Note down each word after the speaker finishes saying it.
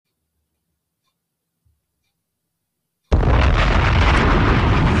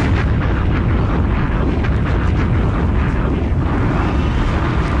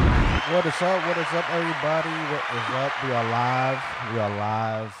up? What is up, everybody? What is up? We are live. We are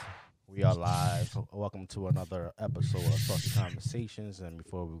live. We are live. Welcome to another episode of Saucy Conversations. And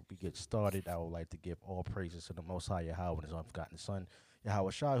before we get started, I would like to give all praises to the Most High Yahweh and His unforgotten Son,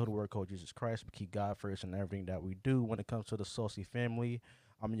 Yahweh Shai, who the word called Jesus Christ. We keep God first in everything that we do. When it comes to the Saucy family,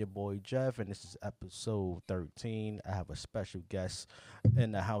 I'm your boy Jeff, and this is episode 13. I have a special guest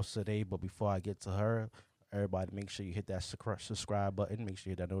in the house today, but before I get to her, everybody, make sure you hit that subscribe button. Make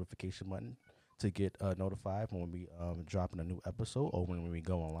sure you hit that notification button to get notified when we dropping a new episode or when we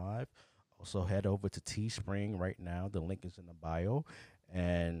go on live. Also, head over to Teespring right now. The link is in the bio.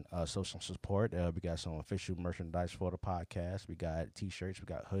 And social support. We got some official merchandise for the podcast. We got T-shirts. We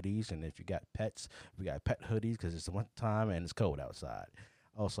got hoodies. And if you got pets, we got pet hoodies because it's the winter time and it's cold outside.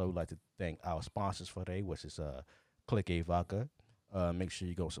 Also, we'd like to thank our sponsors for today, which is Click A Vodka. Make sure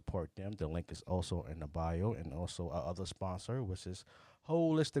you go support them. The link is also in the bio. And also our other sponsor, which is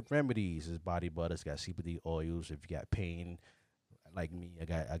Holistic Remedies. It's body butters, got CBD oils. If you got pain like me,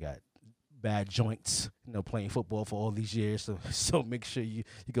 I got bad joints, playing football for all these years. So make sure you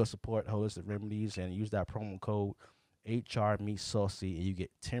go support Holistic Remedies and use that promo code HR Meets Saucy and you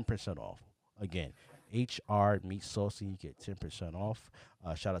get 10% off. Again, HR Meets Saucy, you get 10% off.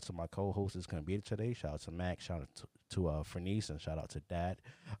 Shout out to my co-host that's going to be here today. Shout out to Max. Shout out to Fernice, and shout out to Dad.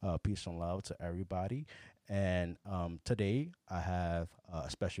 Peace and love to everybody. And today I have a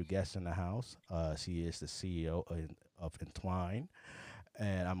special guest in the house. She is the CEO of Entwine.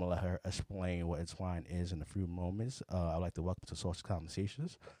 And I'm going to let her explain what Entwine is in a few moments. I'd like to welcome to Saucy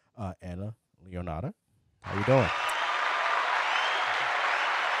Conversations, Anna Leonarda. How you doing?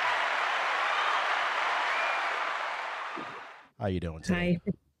 How you doing today?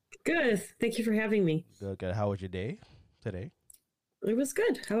 Hi. Good. Thank you for having me. Good. How was your day today? It was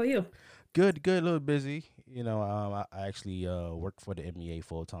good. How about you? Good. A little busy. I actually work for the NBA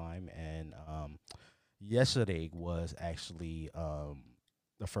full time, and yesterday was actually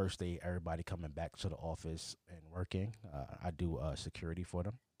the first day everybody coming back to the office and working. I do security for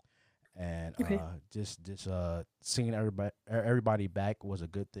them, and Okay. just seeing everybody back was a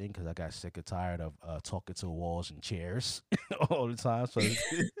good thing because I got sick and tired of talking to walls and chairs all the time.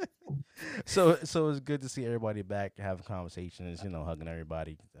 So so it's good to see everybody back, having conversations, hugging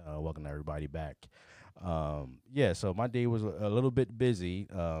everybody, welcoming everybody back. So my day was a little bit busy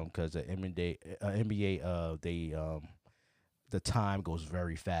because the NBA they the time goes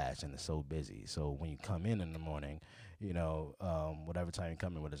very fast and it's so busy. So when you come in the morning, whatever time you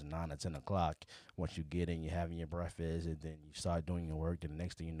come in, whether it's 9 or 10 o'clock, once you get in, you're having your breakfast, and then you start doing your work. Then the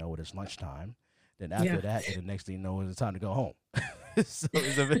next thing you know, it's lunchtime. Then after that, the next thing you know, it's time to go home. So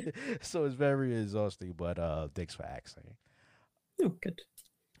it's very exhausting. But thanks for asking. Oh, good.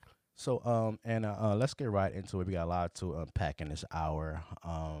 So Anna, let's get right into it. We got a lot to unpack in this hour.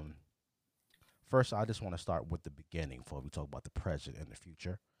 First, I just want to start with the beginning before we talk about the present and the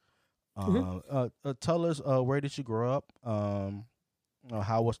future. Tell us, where did you grow up?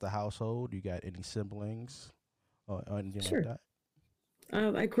 How was the household? You got any siblings or anything Sure. like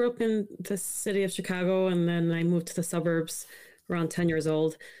that? I grew up in the city of Chicago, and then I moved to the suburbs around 10 years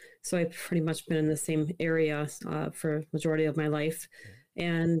old. So I've pretty much been in the same area for majority of my life.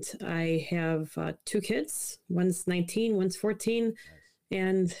 And I have 2 kids. One's 19, one's 14. Nice.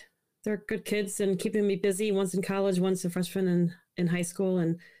 And they're good kids and keeping me busy. One's in college, one's a freshman in high school.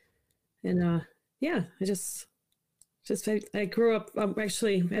 And I grew up,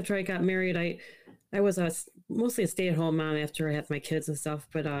 actually, after I got married, I was mostly a stay-at-home mom after I had my kids and stuff,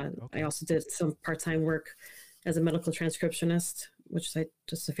 but I also did some part-time work as a medical transcriptionist, which is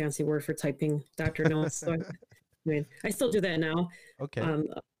just a fancy word for typing doctor notes. So I still do that now. Okay. And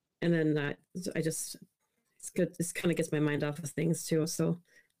then it's good. This kind of gets my mind off of things too. So,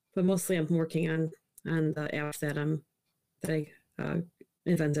 but mostly I'm working on the apps that I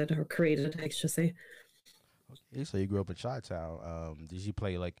invented or created, I should say. Okay, so you grew up in Chi-Town. Did you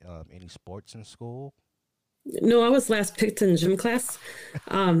play any sports in school? No, I was last picked in gym class.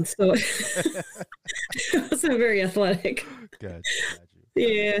 So I wasn't very athletic. Got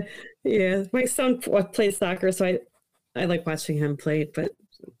Yeah. My son plays soccer, so I like watching him play, but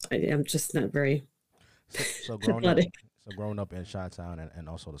I'm just not very So growing up, athletic. growing up in Chi-Town and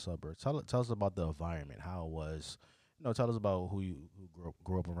also the suburbs. Tell us about the environment. How it was. Tell us about who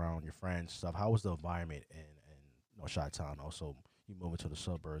grew up around, your friends, stuff. How was the environment in Chi-Town? Also, you moving to the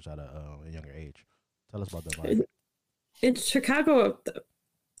suburbs at a younger age. Tell us about the environment. In Chicago,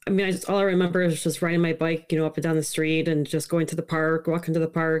 I mean, all I remember is just riding my bike, up and down the street and just going to the park, walking to the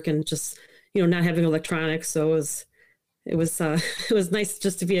park, and just, not having electronics. So it was it was it was nice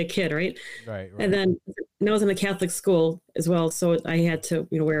just to be a kid, right? Right, And right. then and I was in a Catholic school as well, so I had to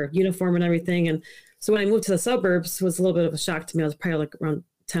wear a uniform and everything. And so when I moved to the suburbs, it was a little bit of a shock to me. I was probably like around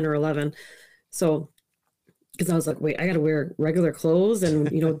 10 or 11, so because I was like, wait, I got to wear regular clothes, and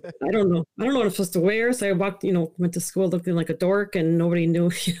I don't know what I'm supposed to wear. So I walked, went to school looking like a dork, and nobody knew,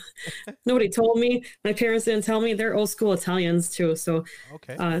 nobody told me. My parents didn't tell me. They're old school Italians too, so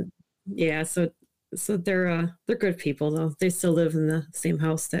Okay. uh, yeah, so they're good people though. They still live in the same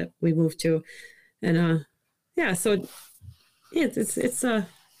house that we moved to, and yeah, so it's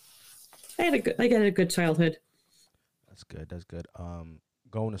I got a good childhood. That's good. That's good.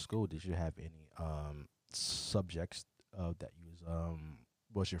 Going to school, did you have any subjects that you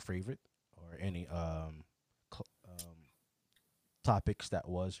was your favorite, or any topics that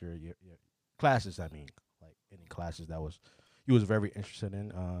was your classes? I mean, like any classes that was you was very interested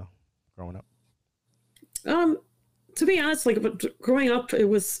in growing up. Um, to be honest, like growing up, it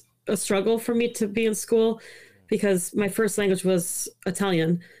was a struggle for me to be in school because my first language was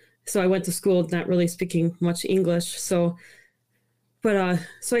Italian. So I went to school not really speaking much English. So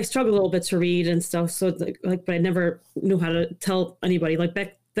I struggled a little bit to read and stuff. So but I never knew how to tell anybody. Like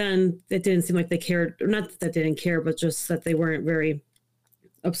back then, it didn't seem like they cared. Not that they didn't care, but just that they weren't very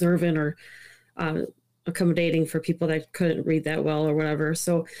observant or uh, accommodating for people that couldn't read that well or whatever.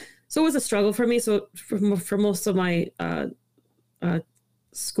 So it was a struggle for me. So for most of my uh,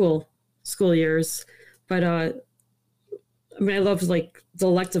 school school years, but I mean, I loved like the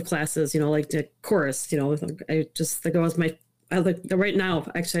elective classes, like the chorus. I just think that was my. I like right now.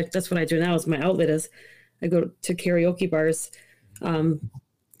 Actually, that's what I do now. Is my outlet is I go to karaoke bars,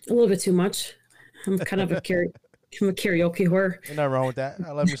 a little bit too much. I'm kind of I'm a karaoke whore. Ain't nothing wrong with that.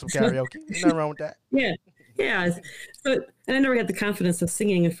 I love me some karaoke. Ain't nothing wrong with that. Yeah, yeah. And I never had the confidence of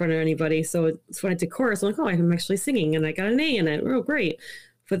singing in front of anybody. So when I did chorus, I'm like, oh, I'm actually singing, and I got an A in it. Oh, great.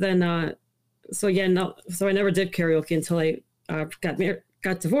 But then, so yeah, no. So I never did karaoke until I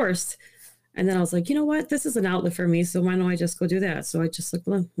got divorced, and then I was like, you know what, this is an outlet for me. So why don't I just go do that? So I just like,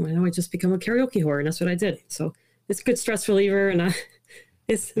 well, why don't I just become a karaoke whore? And that's what I did. So it's a good stress reliever, and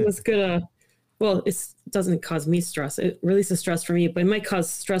it was good. Well, it doesn't cause me stress. It releases stress for me, but it might cause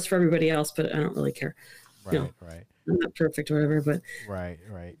stress for everybody else. But I don't really care. Right, right, I'm not perfect or whatever. But right,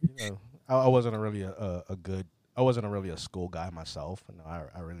 right. I wasn't really a good. I wasn't really a school guy myself.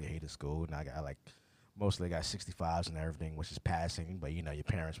 I really hated school, and I like mostly got 65s and everything, which is passing. But your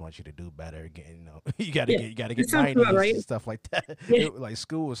parents want you to do better. You gotta it get sounds about 90s right. and stuff like that. Yeah. Like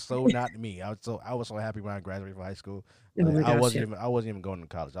school was so not me. I was so happy when I graduated from high school. Oh Like my gosh. Yeah. I wasn't even going to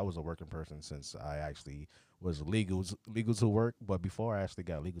college. I was a working person since I actually was legal to work. But before I actually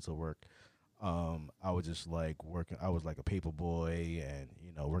got legal to work, I was just like working. I was like a paper boy, and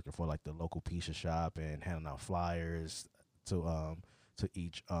working for like the local pizza shop and handing out flyers to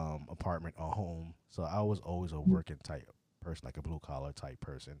each apartment or home. So I was always a working type person, like a blue collar type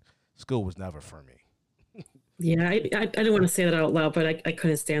person. School was never for me. Yeah, I didn't want to say that out loud, but I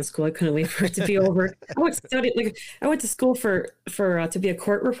couldn't stand school. I couldn't wait for it to be over. I would study like I went to school for to be a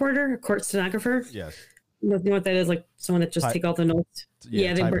court reporter, a court stenographer. Yes. You know what that is? Like someone that just Type. take all the notes. Yeah,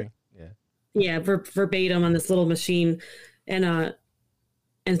 Yeah, they were typing. Yeah. verbatim on this little machine,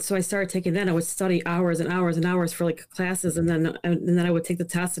 and so I started taking that. I would study hours and hours and hours for like classes, and then I would take the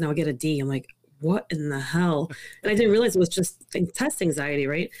test and I would get a D. I'm like, what in the hell? And I didn't realize it was just test anxiety,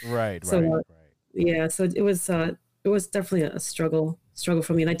 right? Right. So Right. Right. yeah, so it was definitely a struggle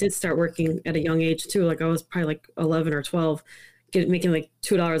for me. And I did start working at a young age too. Like I was probably like 11 or 12, making like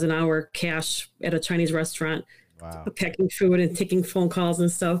 $2 an hour cash at a Chinese restaurant, Wow. packing food and taking phone calls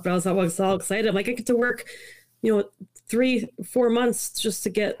and stuff. But I was all excited. I'm like, I get to work, 3-4 months just to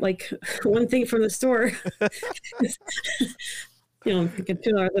get like one thing from the store. Get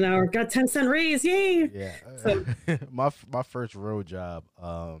 $2 an hour, got 10-cent raise, yay! Yeah. So, My first real job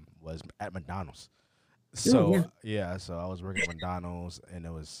was at McDonald's. oh yeah, So yeah, so I was working at McDonald's, and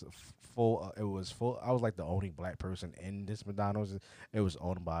it was full. It was full. I was like the only black person in this McDonald's. It was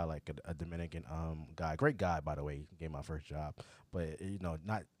owned by like a Dominican guy, great guy by the way. He gave my first job, but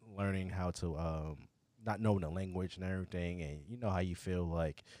not learning how to not knowing the language and everything, and you know how you feel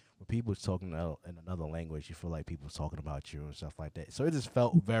like when people's talking in another language, you feel like people's talking about you and stuff like that. So it just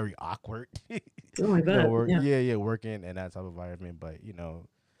felt very awkward. oh I bet, yeah, Yeah, working in that type of environment, but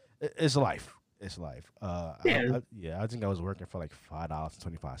it's life. It's life. yeah. I think I was working for like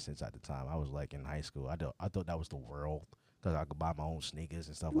 $5.25 at the time. I was like in high school. I thought that was the world because I could buy my own sneakers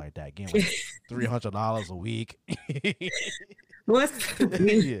and stuff like that. Getting like $300 a week. Well, I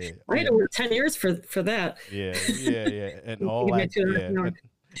mean, Yeah, I had yeah, to work 10 years for that. yeah, and all Give me that. $2 Yeah, an hour.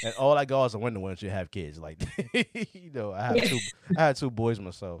 And all that goes out the window once you have kids. Like, Yeah. I had two boys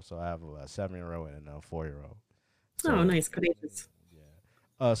myself, so I have a 7-year-old and a 4-year-old. Oh, So nice. Good ages.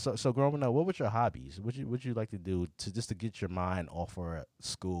 yeah. So growing up, what were your hobbies? What you like to do to just to get your mind off of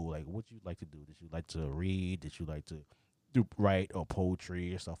school? Like, what you like to do? Did you like to read? Did you like to do write or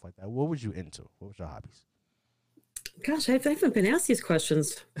poetry or stuff like that? What was you into? What was your hobbies? Gosh, I haven't been asked these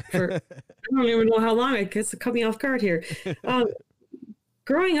questions for I don't even know how long. I guess it caught me off guard here. Um,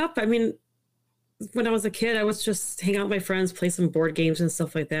 Growing up, I mean, when I was a kid, I was just hang out with my friends, play some board games and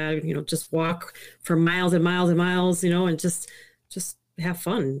stuff like that. Just walk for miles and miles and miles. And just have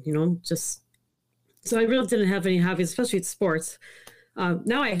fun. Just so I really didn't have any hobbies, especially with sports.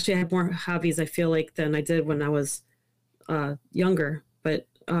 Now I actually have more hobbies. I feel like than I did when I was younger, but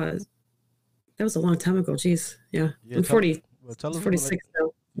that was a long time ago. Jeez, yeah, Yeah, I'm 40, well, tell us what like. 46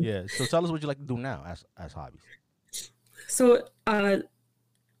 now. Yeah, so tell us what you like to do now as hobbies. So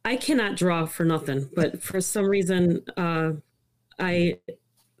I cannot draw for nothing, but for some reason, I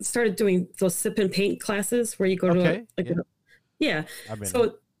started doing those sip and paint classes where you go to Okay, yeah, yeah. I've been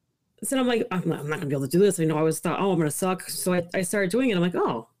there. So I'm like, I'm not gonna be able to do this. I always thought, oh, I'm gonna suck. So I started doing it. I'm like,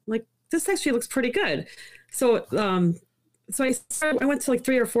 oh, like this actually looks pretty good. So I went to like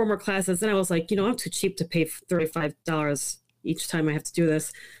 3 or 4 more classes, and I was like, I'm too cheap to pay $35 each time I have to do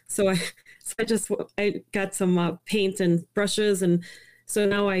this. So I got some paint and brushes, and so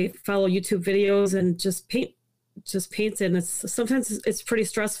now I follow YouTube videos and just paint. And sometimes it's pretty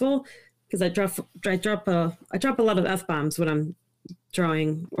stressful because I drop a lot of F-bombs when I'm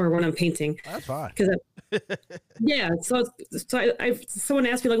drawing or when I'm painting. That's fine. Because yeah, someone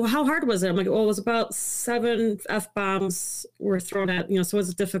asked me like, well, how hard was it? I'm like, well, it was about 7 F-bombs were thrown at, so it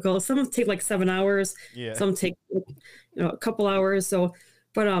was difficult. Some take like 7 hours, Yeah. some take a couple hours. So,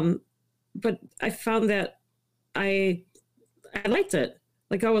 but I found that I liked it.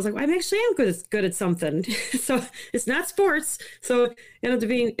 Like I was like, I actually am good at something. So it's not sports. So it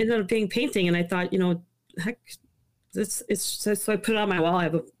ended up being painting, and I thought, heck. So I put it on my wall. I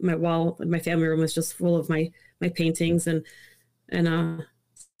have my wall in my family room is just full of my paintings, and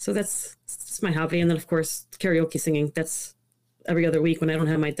so that's my hobby. And then of course karaoke singing. That's every other week when I don't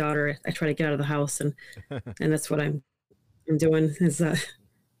have my daughter. I try to get out of the house, and that's what I'm doing is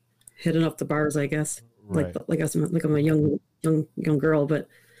hitting up the bars, I guess. Right. Like I'm a young girl, but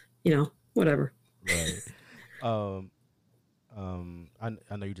whatever. Right. I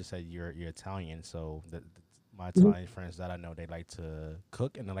know you just said you're Italian, so my Italian friends that I know, they like to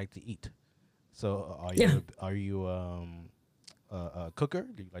cook and they like to eat. So Yeah. are you a cooker?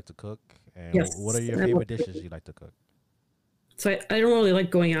 Do you like to cook? And Yes. what are your favorite dishes you like to cook? So I don't really like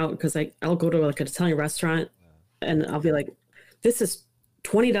going out because I'll go to like an Italian restaurant and I'll be like, this is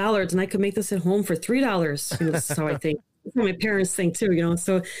 $20 and I could make this at home for $3. This is how I think. That's how my parents think too,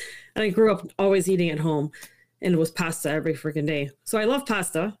 So and I grew up always eating at home, and it was pasta every freaking day. So I love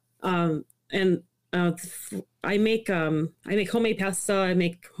pasta. And I make homemade pasta. I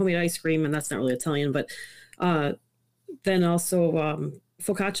make homemade ice cream, and that's not really Italian, but then also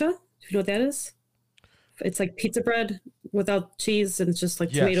focaccia. If you know what that is, it's like pizza bread without cheese and it's just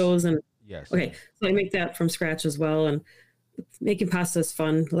like Yes. tomatoes and Yes. okay. So I make that from scratch as well, and making pasta is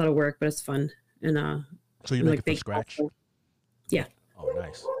fun. A lot of work, but it's fun. And So you and, make it from bake scratch? pasta. Yeah, Oh,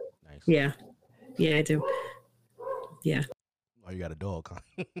 nice. Nice. yeah, yeah. I do. Yeah, Oh, you got a dog,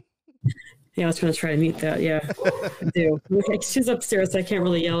 huh? yeah. I was going to try to meet that. Yeah, I do. She's upstairs, so I can't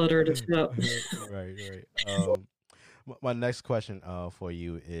really yell at her to shut up. Right, right. My next question for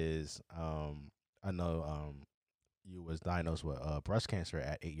you is I know you was diagnosed with breast cancer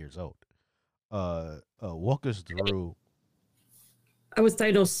at 8 years old. Walk us through I was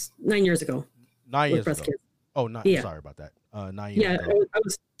diagnosed 9 years ago 9 with years breast ago. cancer. Oh, not Yeah, sorry about that. 9 years yeah. ago. I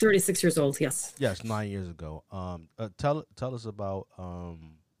was 36 years old. Yes. Yes, 9 years ago. Tell us about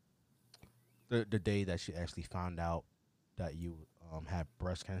the day that you actually found out that you had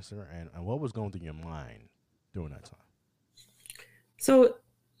breast cancer, and what was going through your mind during that time. So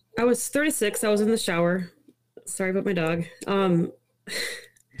I was 36. I was in the shower. Sorry about my dog.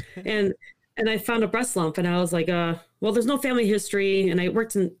 And I found a breast lump, and I was like, well, there's no family history, and I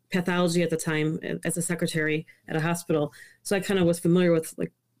worked in pathology at the time as a secretary at a hospital, so I kind of was familiar with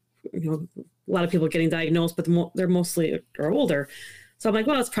like, a lot of people getting diagnosed, but they're mostly are older. So I'm like,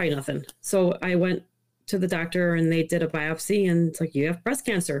 well, it's probably nothing. So I went to the doctor, and they did a biopsy, and it's like, you have breast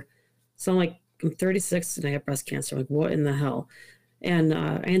cancer. So I'm like, I'm 36 and I have breast cancer. I'm like, what in the hell? And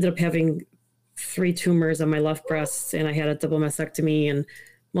I ended up having 3 tumors on my left breast, and I had a double mastectomy and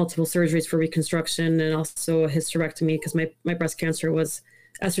multiple surgeries for reconstruction, and also a hysterectomy because my breast cancer was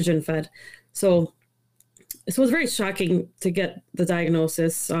estrogen fed. So So it was very shocking to get the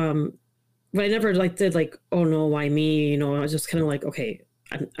diagnosis. But I never like did like, oh no, why me? You know, I was just kind of like, okay,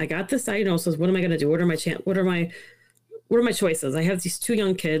 I got this diagnosis. What am I going to do? What are my choices? I have these two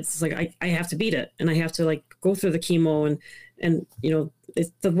young kids. It's like, I have to beat it, and I have to like go through the chemo, and, you know,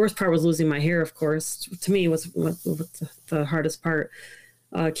 the worst part was losing my hair. Of course, to me was the hardest part.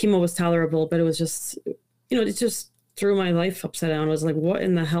 Chemo was tolerable, but it was just, you know, it just threw my life upside down. I was like, what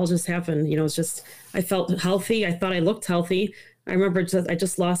in the hell just happened? You know, it's just, I felt healthy. I thought I looked healthy. I remember I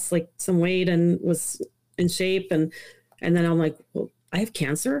just lost like some weight and was in shape. And then I'm like, well, I have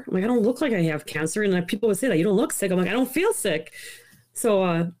cancer. I'm like, I don't look like I have cancer. And people would say that, you don't look sick. I'm like, I don't feel sick.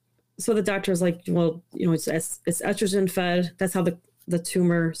 So the doctor was like, well, you know, it's estrogen fed. That's how the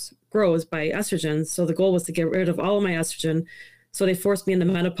tumor grows, by estrogen. So the goal was to get rid of all of my estrogen. So they forced me into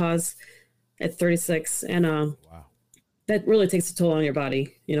menopause at 36. And wow. That really takes a toll on your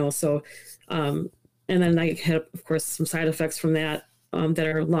body, you know? So, and then I had, of course, some side effects from that that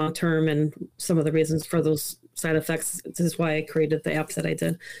are long-term, and some of the reasons for those side effects. This is why I created the app that I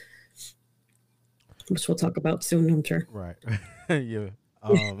did, which we'll talk about soon, I'm sure. Right. Yeah.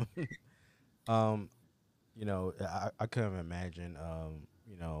 You know, I couldn't imagine,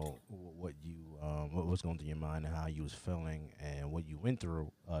 you know, what was going through your mind and how you was feeling and what you went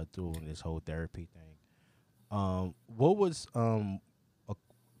through, doing this whole therapy thing. What was,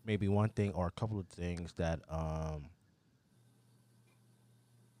 maybe one thing or a couple of things that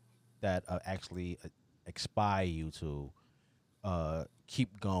actually inspire you to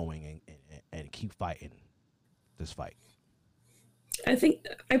keep going and keep fighting this fight?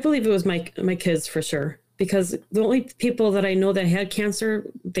 I believe it was my kids for sure, because the only people that I know that had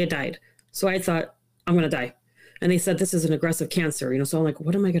cancer, they died. So I thought, I'm going to die. And they said, this is an aggressive cancer, you know? So I'm like,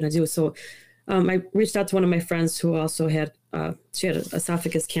 what am I going to do? So I reached out to one of my friends who also had, she had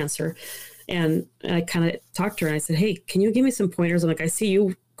esophagus cancer. And I kind of talked to her and I said, hey, can you give me some pointers? I'm like, I see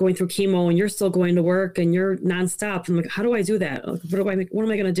you going through chemo and you're still going to work and you're nonstop. I'm like, how do I do that? Like, what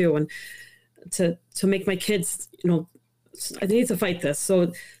am I going to do? And to make my kids, you know, I need to fight this.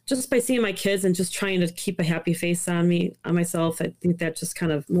 So just by seeing my kids and just trying to keep a happy face on myself, I think that just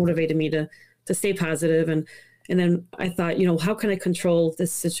kind of motivated me to stay positive. And then I thought, you know, how can I control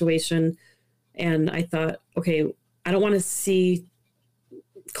this situation? And I thought, okay, I don't want to see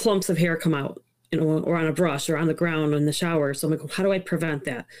clumps of hair come out, you know, or on a brush or on the ground or in the shower. So I'm like, how do I prevent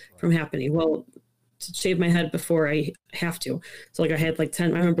that from happening? Well, to shave my head before I have to. So like I had like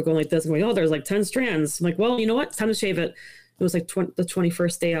 10, I remember going like this and going, oh, there's like 10 strands. I'm like, well, you know what? It's time to shave it. It was like the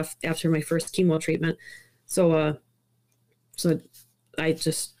 21st day after my first chemo treatment. So I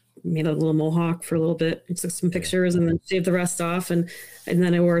just made a little mohawk for a little bit and took some pictures and then shaved the rest off. And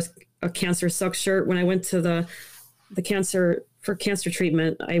then I wore a cancer suck shirt. When I went to the cancer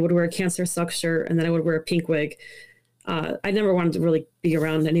treatment, I would wear a cancer suck shirt and then I would wear a pink wig. I never wanted to really be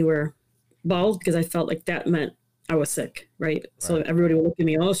around anywhere bald because I felt like that meant I was sick, right? So everybody would look at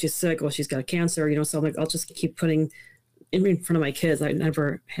me, oh, she's sick, oh, she's got cancer, you know. So I'm like, I'll just keep putting in front of my kids. I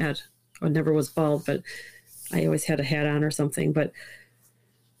never was bald, but I always had a hat on or something. But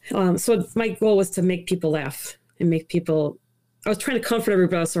so my goal was to make people laugh and make people. I was trying to comfort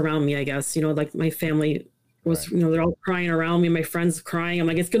everybody else around me, I guess. You know, like my family was, you know, they're all crying around me. My friends crying. I'm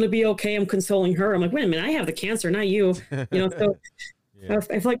like, it's going to be okay. I'm consoling her. I'm like, wait a minute, I have the cancer, not you. You know, so. Yeah.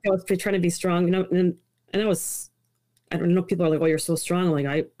 I feel like I was trying to be strong, you know, and I was, I don't know, people are like, oh, you're so strong. I'm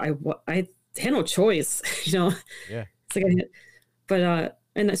like, I had no choice, you know? Yeah. It's like,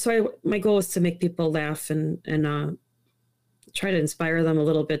 and so my goal is to make people laugh and try to inspire them a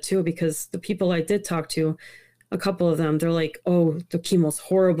little bit too, because the people I did talk to, a couple of them, they're like, oh, the chemo's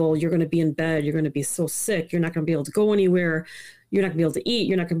horrible. You're going to be in bed. You're going to be so sick. You're not going to be able to go anywhere. You're not going to be able to eat.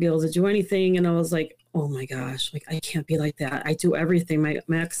 You're not going to be able to do anything. And I was like, oh my gosh, like I can't be like that. I do everything. My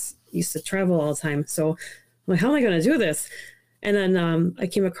ex used to travel all the time. So I'm like, how am I going to do this? And then I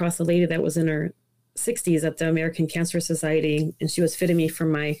came across a lady that was in her 60s at the American Cancer Society, and she was fitting me for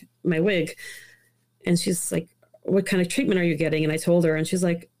my wig. And she's like, what kind of treatment are you getting? And I told her, and she's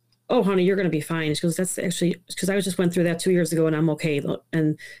like, oh, honey, you're going to be fine. She goes, that's actually, because I just went through that 2 years ago and I'm okay. And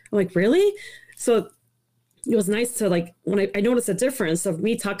I'm like, really? So it was nice to like, when I noticed a difference of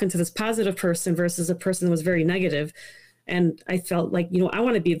me talking to this positive person versus a person that was very negative. And I felt like, you know, I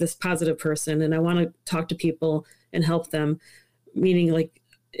want to be this positive person and I want to talk to people and help them. Meaning like,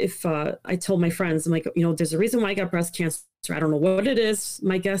 if I told my friends, I'm like, you know, there's a reason why I got breast cancer. I don't know what it is.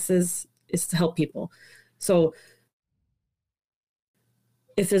 My guess is to help people. So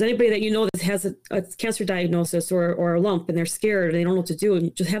if there's anybody that you know that has a cancer diagnosis or a lump and they're scared and they don't know what to do,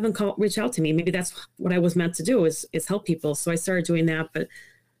 just have them reach out to me. Maybe that's what I was meant to do is help people. So I started doing that, but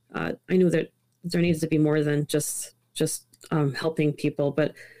I knew that there needs to be more than just helping people.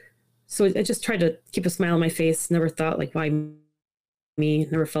 But so I just tried to keep a smile on my face. Never thought like, why me?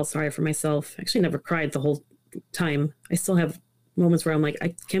 Never felt sorry for myself. Actually, never cried the whole time. I still have moments where I'm like,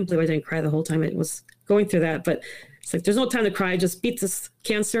 I can't believe I didn't cry the whole time. It was going through that, but it's like there's no time to cry. Just beat this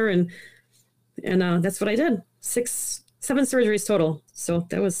cancer, and that's what I did. 7 surgeries total. So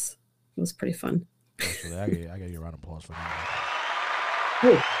that was it was pretty fun. Actually, I got you a round of applause for that.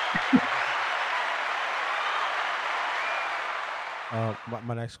 Oh.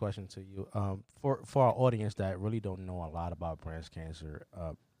 My next question to you, for our audience that really don't know a lot about breast cancer,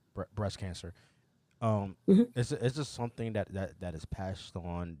 Mhm. is this something that is passed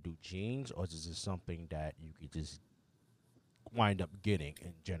on through genes, or is this something that you could just wind up getting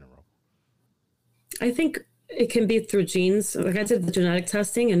in general? I think it can be through genes. Like I did the genetic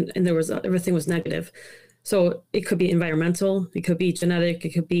testing, and there was everything was negative. So it could be environmental, it could be genetic, it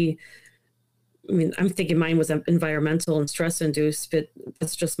could be. I mean, I'm thinking mine was environmental and stress induced, but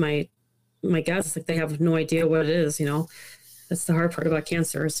that's just my guess. Like they have no idea what it is. That's the hard part about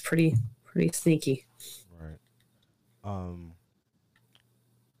cancer. It's pretty sneaky. Right. Um,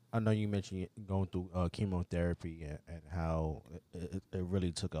 I know you mentioned going through chemotherapy and how it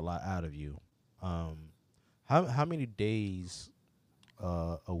really took a lot out of you. Um, how many days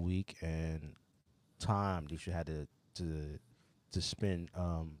a week and time did you had to spend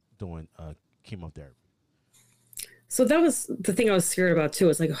doing chemotherapy? So that was the thing I was scared about too.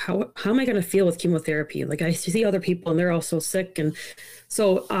 Is like how am I going to feel with chemotherapy? Like I see other people and they're all so sick, and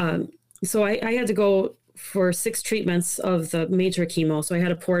so I had to go for 6 treatments of the major chemo. So I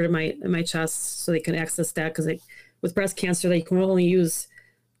had a port in my chest so they can access that because with breast cancer they can only use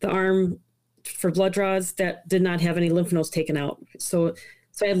the arm for blood draws that did not have any lymph nodes taken out. So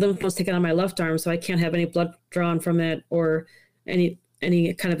I had lymph nodes taken on my left arm, so I can't have any blood drawn from it or any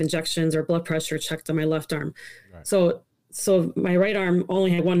kind of injections or blood pressure checked on my left arm. Right. So my right arm only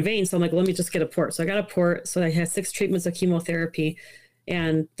had one vein, so I'm like, let me just get a port. So I got a port. So I had 6 treatments of chemotherapy,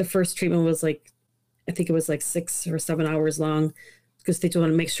 and the first treatment was like, I think it was like 6 or 7 hours long, because they just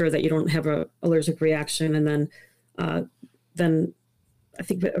want to make sure that you don't have a allergic reaction. And then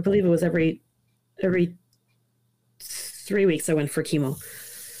I believe it was every 3 weeks I went for chemo.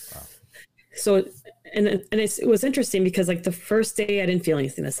 Wow. So it was interesting because like the first day I didn't feel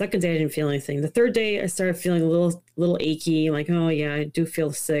anything. The second day I didn't feel anything. The third day I started feeling a little achy, like, oh yeah, I do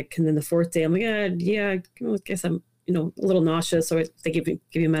feel sick. And then the fourth day I'm like, yeah, I guess I'm a little nauseous. So they give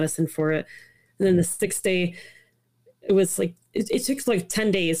you medicine for it. And then the sixth day, it was like it took like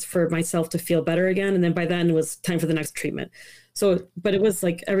 10 days for myself to feel better again. And then by then it was time for the next treatment. So, but it was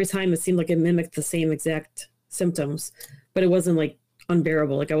like every time it seemed like it mimicked the same exact symptoms, but it wasn't like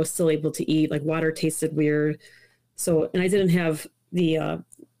unbearable. Like I was still able to eat, like water tasted weird. So, and I didn't have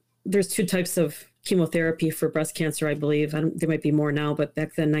there's 2 types of chemotherapy for breast cancer, I believe. There might be more now, but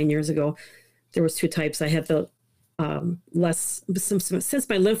back then, 9 years ago, there was 2 types. I had the since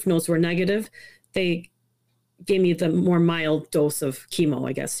my lymph nodes were negative, they gave me the more mild dose of chemo,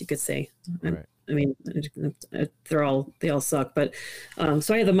 I guess you could say. Right. I mean, they all suck, but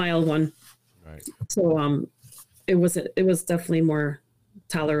so I had the mild one. Right. So it was definitely more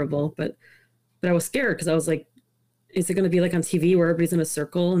tolerable, but I was scared because I was like, is it going to be like on TV where everybody's in a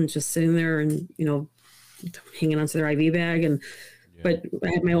circle and just sitting there and hanging onto their IV bag? And Yeah. but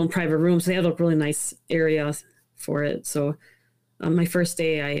I had my own private room, so they had a really nice area for it. So my first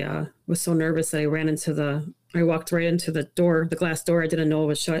day, I was so nervous that I walked right into the door, the glass door. I didn't know it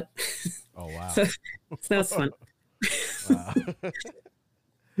was shut. Oh wow. So that was fun. Wow.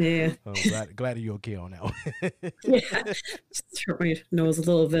 Yeah. I'm glad you're okay on that one. Yeah. Just hurt my nose a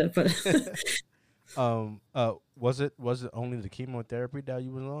little bit, but Was it only the chemotherapy that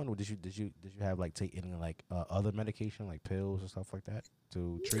you was on, or did you have like take any like other medication like pills and stuff like that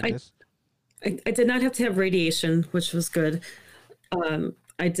to treat I, this? I did not have to have radiation, which was good.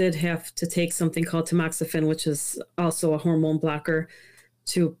 I did have to take something called tamoxifen, which is also a hormone blocker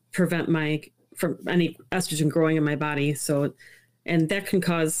to prevent from any estrogen growing in my body. So, and that can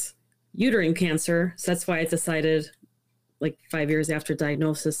cause uterine cancer. So that's why I decided, like 5 years after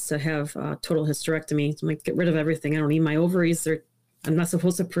diagnosis, to have total hysterectomy. So I'm like, get rid of everything. I don't need my ovaries. I'm not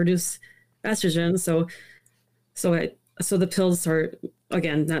supposed to produce estrogen. So the pills are,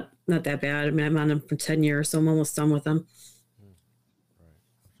 again, not that bad. I mean, I'm on them for 10 years, so I'm almost done with them. Right,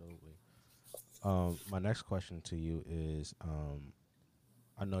 absolutely. My next question to you is,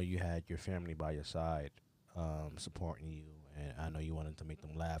 I know you had your family by your side, supporting you, and I know you wanted to make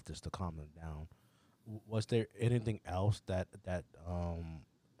them laugh just to calm them down. Was there anything else that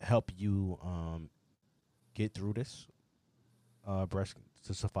helped you get through this? breast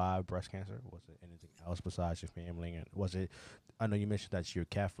to survive breast cancer? Was it anything else besides your family? And was it? I know you mentioned that you're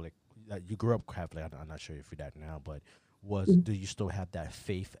Catholic. That you grew up Catholic. I'm not sure if you're that now, but do you still have that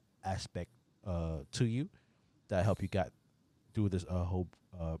faith aspect to you that helped you got through this whole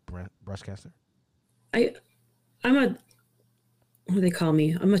breast cancer? I I'm a what do they call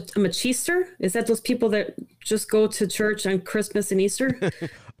me? I'm a cheester. Is that those people that just go to church on Christmas and Easter?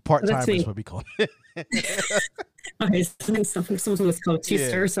 Part That's time is me. what we call it. Okay, someone was called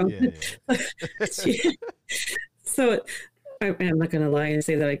cheester Yeah, or yeah, something. yeah. So I'm not gonna lie and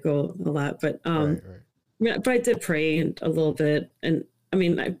say that I go a lot, but Right, right. yeah, but I did pray a little bit, and I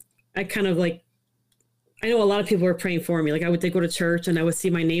mean I kind of like I know a lot of people were praying for me. Like I would go to church and I would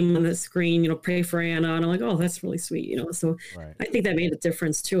see my name on the screen, pray for Anna, and I'm like, oh, that's really sweet. So Right. I think that made a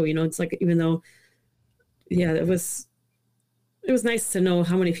difference too. It's like even though yeah, it was nice to know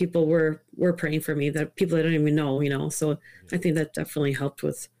how many people were praying for me, that people I don't even know. So Yeah, I think that definitely helped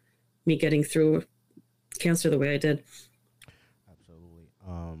with me getting through cancer the way I did. absolutely.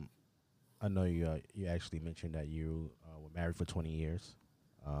 I know you actually mentioned that you were married for 20 years,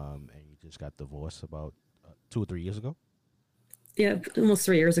 and you just got divorced about 2 or 3 years ago. Yeah, almost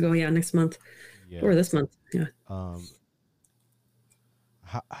 3 years ago. Yeah, next month Yeah. or this month. Yeah. Um,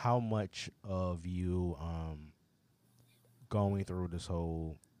 how much of you going through this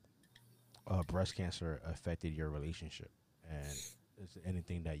whole breast cancer affected your relationship, and is there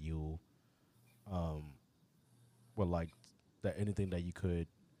anything that you um would like that anything that you could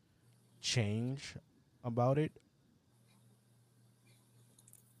change about it?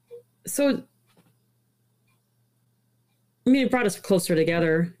 So I mean, it brought us closer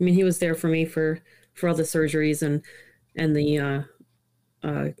together. I mean, he was there for me for all the surgeries and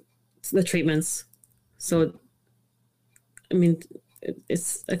uh, the treatments. So I mean,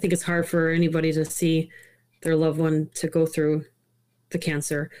 I think it's hard for anybody to see their loved one to go through the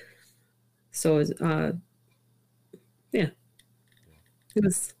cancer. So yeah, it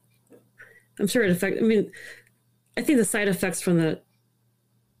was. I'm sure it affected. I mean, I think the side effects from the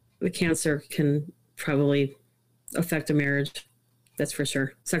cancer can probably affect a marriage. That's for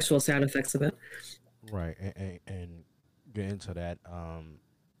sure. Sexual side effects of it. Right, and get into that.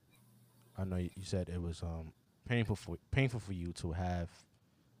 I know you said it was painful for you to have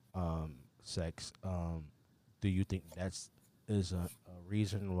sex. Do you think that's is a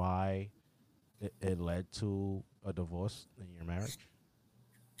reason why it led to a divorce in your marriage?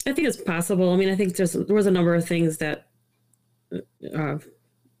 I think it's possible. I mean, I think there was a number of things uh,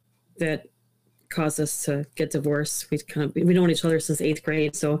 that caused us to get divorced. We've known each other since eighth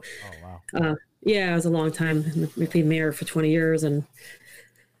grade, so Oh wow. yeah, it was a long time. We've been married for 20 years, and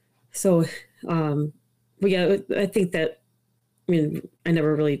so but yeah, I think that. I mean, he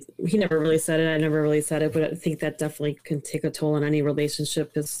never really said it. I never really said it, but I think that definitely can take a toll on any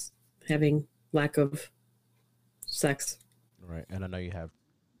relationship is having lack of sex. Right, and I know you have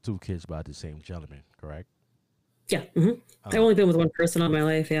two kids by the same gentleman, correct? Yeah. Hmm. I've Um, only been with one person all my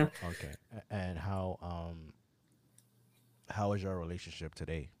life. Yeah. okay. And how is your relationship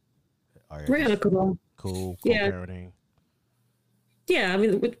today? Are you We're just amicable. cool, Yeah. co-parenting? Yeah. I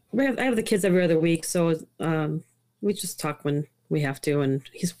mean, I have the kids every other week. So we just talk when we have to. And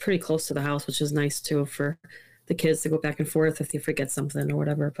he's pretty close to the house, which is nice too for the kids to go back and forth if they forget something or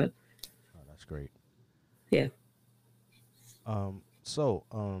whatever. But Oh, that's great. yeah. So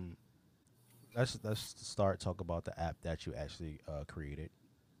let's start talk about the app that you actually created.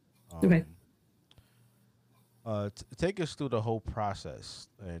 Okay. Um, take us through the whole process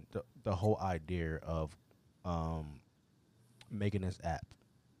and the whole idea of um making this app.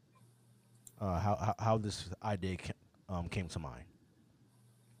 How this idea came to mind.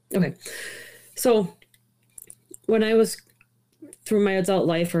 Okay. So when I was through my adult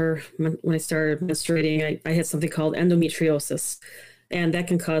life or when I started menstruating, I had something called endometriosis, and that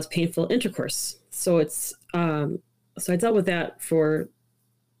can cause painful intercourse. So I dealt with that for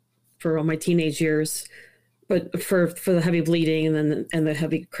all my teenage years, but for the heavy bleeding and the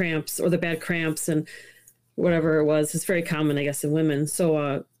heavy cramps or the bad cramps and whatever it was, it's very common, I guess, in women.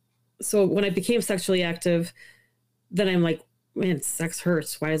 So when I became sexually active, then I'm like, man, sex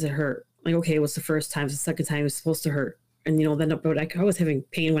hurts. Why does it hurt? Like, okay, it was the first time, the second time it was supposed to hurt. And then but I was having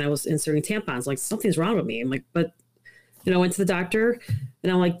pain when I was inserting tampons. Like something's wrong with me. I'm like, but I went to the doctor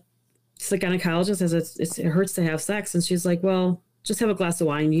and I'm like, it's the gynecologist says it hurts to have sex. And she's like, well, just have a glass of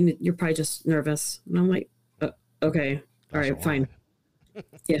wine. You're probably just nervous. And I'm like, okay, all That's a right, fine. wine.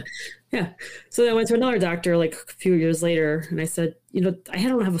 Yeah. Yeah. So then I went to another doctor like a few years later and I said, I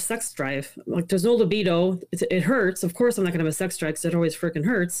don't have a sex drive. Like there's no libido. It hurts. Of course I'm not going to have a sex drive because it always freaking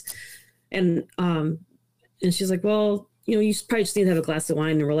hurts. And she's like, well, you probably just need to have a glass of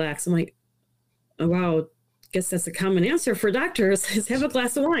wine and relax. I'm like, oh, wow, guess that's a common answer for doctors is have a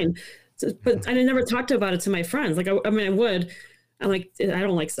glass of wine. So, but I never talked about it to my friends. Like, I mean, I would. I'm like, I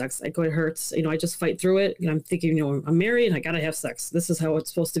don't like sex. I go, it hurts. I just fight through it. I'm thinking, I'm married. I got to have sex. This is how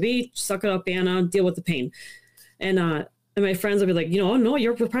it's supposed to be. Suck it up, Anna. Deal with the pain. And my friends will be like, oh, no,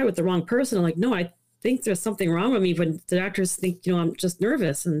 you're probably with the wrong person. I'm like, no, I think there's something wrong with me. But the doctors think, I'm just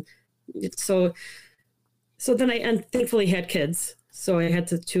nervous. And so then I thankfully had kids. So I had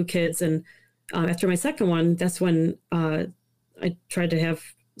two kids. And after my second one, that's when I tried to have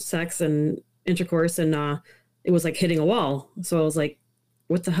sex and intercourse, and it was like hitting a wall. So I was like,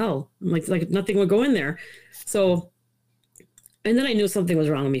 what the hell? I'm like nothing would go in there. So, and then I knew something was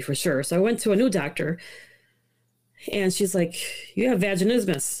wrong with me for sure. So I went to a new doctor, and she's like, you have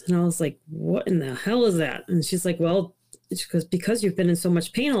vaginismus. And I was like, what in the hell is that? And she's like, well, it's because you've been in so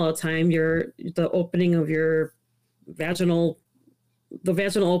much pain all the time, the opening of your vaginal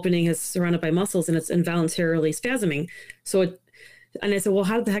opening is surrounded by muscles, and it's involuntarily spasming. So and I said, well,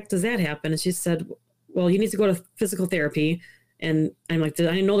 how the heck does that happen? And she said, well, you need to go to physical therapy. And I'm like, I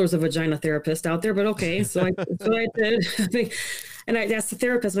didn't know there was a vagina therapist out there, but okay. So I did. And I asked the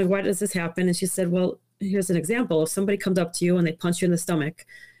therapist, like, why does this happen? And she said, well, here's an example. If somebody comes up to you and they punch you in the stomach,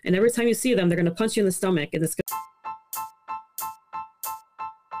 and every time you see them, they're going to punch you in the stomach, and it's going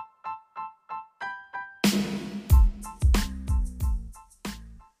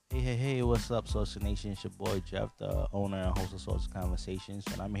Hey, what's up, Saucy Nation? It's your boy Jeff, the owner and host of Saucy Conversations,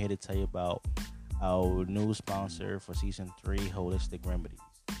 and I'm here to tell you about our new sponsor for season 3, Holistic Remedies.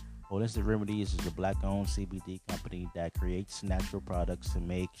 Holistic Remedies is a black-owned CBD company that creates natural products to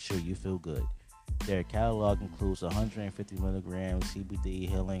make sure you feel good. Their catalog includes 150 milligrams CBD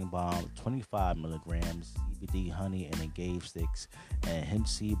healing balm, 25 milligrams CBD honey and engaged sticks, and hemp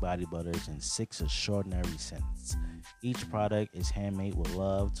seed body butters, and 6 extraordinary scents. Each product is handmade with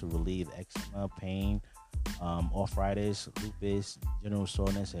love to relieve eczema, pain, arthritis, lupus, general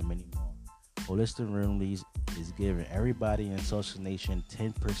soreness, and many more. Holistic Remedies is giving everybody in Saucy Nation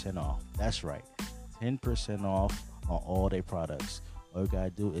 10% off. That's right, 10% off on all their products. All you gotta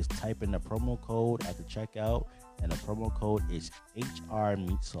do is type in the promo code at the checkout, and the promo code is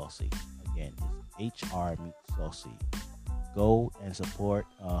HRMeetSaucy. Again, it's HRMeetSaucy. Go and support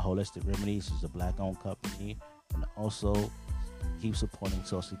Holistic Remedies. It's a black-owned company, and also keep supporting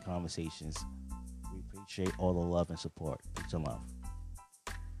Saucy Conversations. We appreciate all the love and support. Peace and love.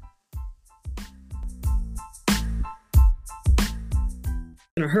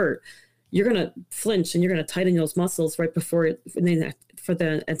 to hurt. You're going to flinch and you're going to tighten those muscles right before it, for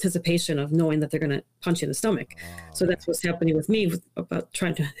the anticipation of knowing that they're going to punch you in the stomach. So that's what's happening with me about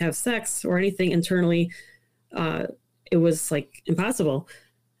trying to have sex or anything internally. It was like impossible.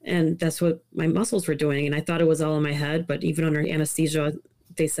 And that's what my muscles were doing. And I thought it was all in my head, but even under anesthesia,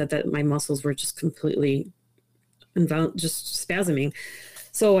 they said that my muscles were just completely just spasming.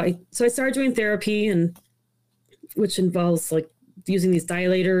 So I started doing therapy, and which involves like using these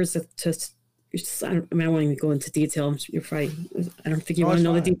dilators to I don't want to go into detail. You're probably, I don't think you want to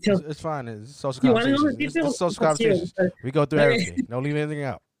know the details. It's fine. It's social conversations. It's social conversations. We go through everything. Don't leave anything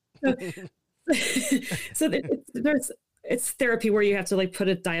out. So it's therapy where you have to like put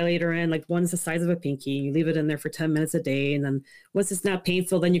a dilator in, like one's the size of a pinky. You leave it in there for 10 minutes a day. And then once it's not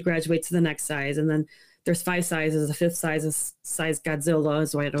painful, then you graduate to the next size. And then there's 5 sizes. The 5th size is size Godzilla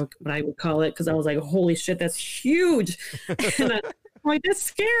is what I would call it. Cause I was like, holy shit, that's huge. And I'm like, that's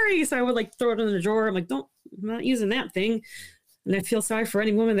scary. So I would like throw it in the drawer. I'm like, I'm not using that thing. And I feel sorry for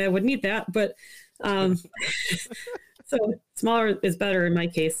any woman that would need that. But so smaller is better in my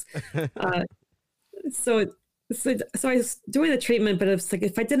case. So I was doing the treatment, but it's like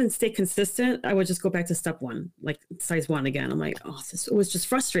if I didn't stay consistent, I would just go back to step 1, like size 1 again. I'm like, it was just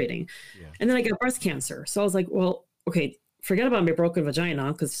frustrating. Yeah. And then I got breast cancer. So I was like, well, okay, forget about my broken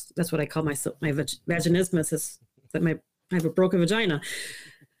vagina, because that's what I call my vaginismus, is that I have a broken vagina.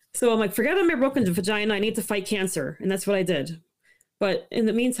 So I'm like, forget about my broken vagina. I need to fight cancer. And that's what I did. But in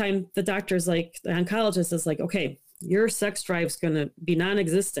the meantime, the doctor's like, the oncologist is like, okay, your sex drive's going to be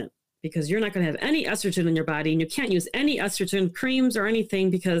non-existent, because you're not going to have any estrogen in your body, and you can't use any estrogen creams or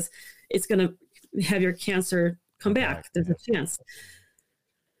anything, because it's going to have your cancer come back. There's a chance.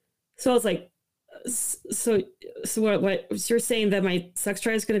 So I was like, so what you're saying that my sex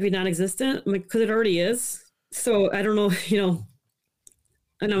drive is going to be non-existent? I'm like, because it already is. So I don't know,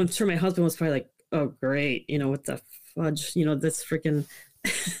 and I'm sure my husband was probably like, oh, great. What the fudge, this freaking,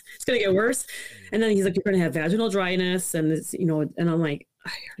 it's going to get worse. And then he's like, you're going to have vaginal dryness. And it's, and I'm like,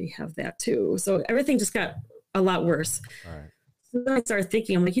 I already have that too. So everything just got a lot worse. All right. So then I started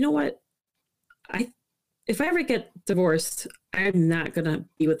thinking, I'm like, you know what? if I ever get divorced, I'm not going to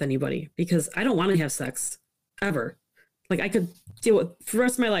be with anybody because I don't want to have sex ever. Like I could deal with for the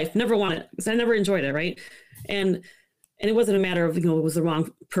rest of my life, never want it because I never enjoyed it. Right. And it wasn't a matter of, it was the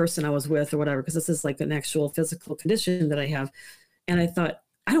wrong person I was with or whatever, because this is like an actual physical condition that I have. And I thought,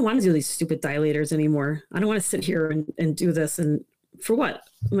 I don't want to do these stupid dilators anymore. I don't want to sit here and do this. And for what?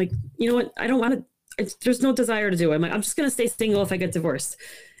 I'm like, you know what? I don't want to, there's no desire to do it. I'm like, I'm just going to stay single if I get divorced.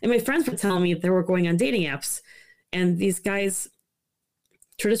 And my friends were telling me they were going on dating apps, and these guys,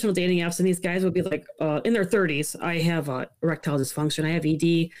 traditional dating apps, and these guys would be like, in their 30s, I have erectile dysfunction. I have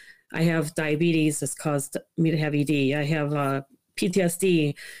ED. I have diabetes that's caused me to have ED. I have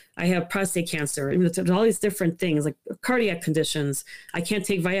PTSD. I have prostate cancer. I mean, there's all these different things like cardiac conditions. I can't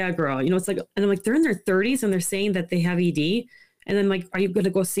take Viagra. It's like, and I'm like, they're in their 30s and they're saying that they have ED. And then like, are you going to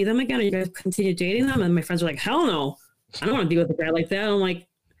go see them again? Are you going to continue dating them? And my friends are like, hell no. I don't want to be with a guy like that. I'm like,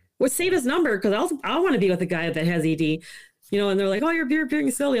 well, save his number because I want to be with a guy that has ED. And they're like, oh, you're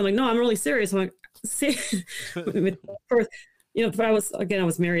being silly. I'm like, no, I'm really serious. I'm like, first, but I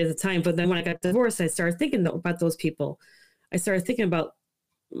was married at the time. But then when I got divorced, I started thinking about those people. I started thinking about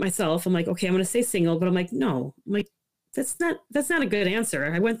myself. I'm like, okay, I'm going to stay single, but I'm like, no, I'm like, that's not a good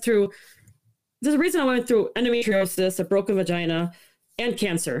answer. There's a reason I went through endometriosis, a broken vagina, and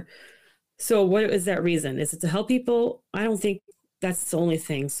cancer. So what is that reason? Is it to help people? I don't think that's the only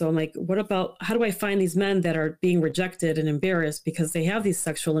thing. So I'm like, what about, how do I find these men that are being rejected and embarrassed because they have these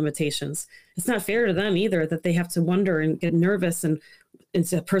sexual limitations? It's not fair to them either that they have to wonder and get nervous and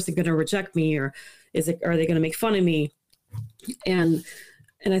is a person going to reject me, or are they going to make fun of me? And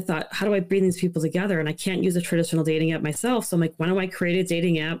I thought, how do I bring these people together? And I can't use a traditional dating app myself. So I'm like, why don't I create a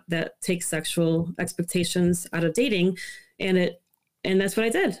dating app that takes sexual expectations out of dating? And that's what I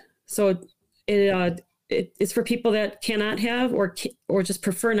did. So it's for people that cannot have or just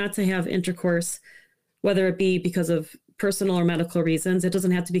prefer not to have intercourse, whether it be because of personal or medical reasons. It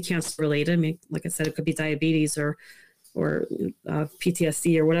doesn't have to be cancer related. I mean, like I said, it could be diabetes or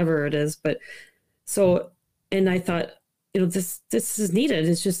PTSD or whatever it is. But so, and I thought, this is needed.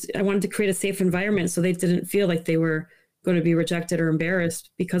 It's just, I wanted to create a safe environment so they didn't feel like they were going to be rejected or embarrassed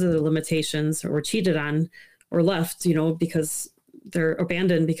because of the limitations or cheated on or left, because they're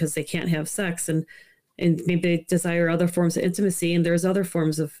abandoned because they can't have sex. And maybe they desire other forms of intimacy, and there's other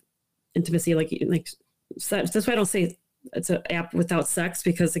forms of intimacy, like sex. That's why I don't say it's an app without sex,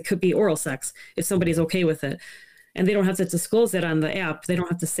 because it could be oral sex if somebody's okay with it. And they don't have to disclose that on the app. They don't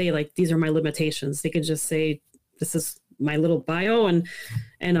have to say like, these are my limitations. They can just say, this is my little bio. And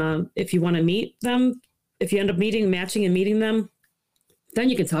if you want to meet them, if you end up matching and meeting them, then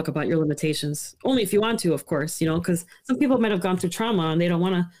you can talk about your limitations. Only if you want to, of course, because some people might have gone through trauma and they don't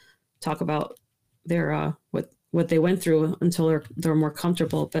want to talk about their what they went through until they're more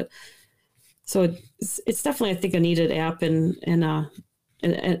comfortable. But so it's definitely, I think, a needed app, and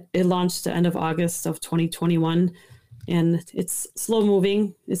it launched the end of August of 2021, and it's slow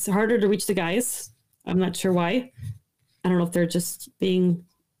moving. It's harder to reach the guys. I'm not sure why. I don't know if they're just maybe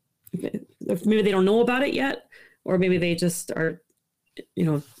they don't know about it yet, or maybe they just are,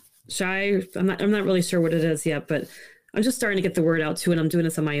 shy. I'm not really sure what it is yet, but I'm just starting to get the word out too, and I'm doing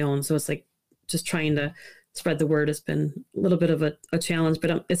this on my own. So it's like just trying to spread the word has been a little bit of a challenge,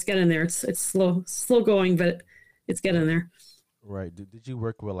 but it's getting there. It's slow going, but it's getting there. Right. Did you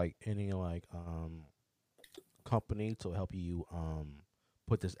work with like any company to help you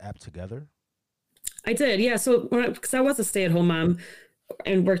put this app together? I did, yeah. So because I was a stay-at-home mom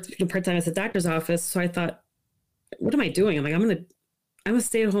and worked part-time at the doctor's office, so I thought, what am I doing? I'm like, I'm a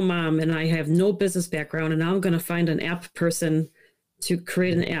stay-at-home mom and I have no business background, and now I'm going to find an app person to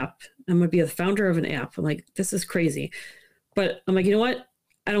create an app. I'm going to be the founder of an app. I'm like, this is crazy. But I'm like, you know what?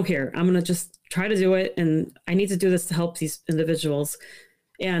 I don't care. I'm going to just try to do it. And I need to do this to help these individuals.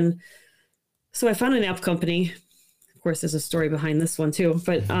 And so I found an app company. Of course, there's a story behind this one too.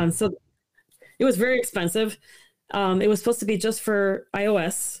 But so it was very expensive. It was supposed to be just for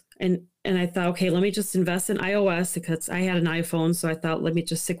iOS. And I thought, okay, let me just invest in iOS because I had an iPhone. So I thought, let me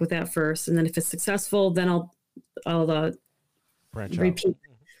just stick with that first. And then if it's successful, then I'll branch repeat. out.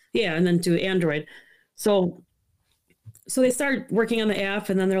 Yeah. And then do Android. So they started working on the app,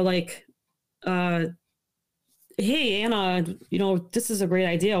 and then they're like, hey, Anna, this is a great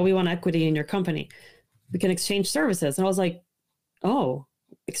idea. We want equity in your company. We can exchange services. And I was like, oh,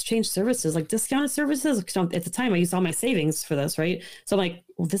 exchange services, like discounted services? At the time, I used all my savings for this, right? So I'm like,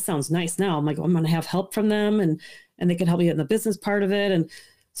 well, this sounds nice now. I'm like, I'm going to have help from them, and they can help me get in the business part of it. And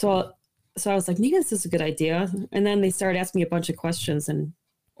so I was like, maybe this is a good idea. And then they started asking me a bunch of questions and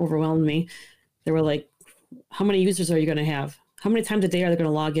overwhelmed me. They were like, how many users are you going to have? How many times a day are they going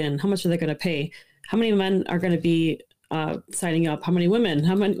to log in? How much are they going to pay? how many men are going to be signing up? How many women?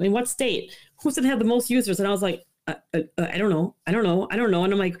 How many? In what state? Who's going to have the most users? And I was like, I don't know. I don't know. I don't know.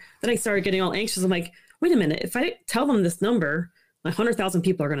 And I'm like, then I started getting all anxious. I'm like, wait a minute. If I tell them this number, 100,000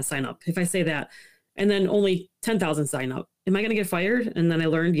 people are going to sign up. If I say that, and then only 10,000 sign up, am I going to get fired? And then I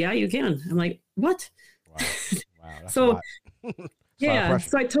learned, yeah, you can. I'm like, what? Wow. Wow. That's So, yeah.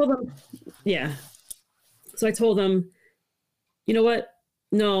 So I told them, yeah. So I told them, you know what?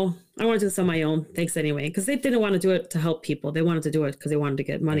 No, I want to do this on my own. Thanks anyway. Because they didn't want to do it to help people. They wanted to do it because they wanted to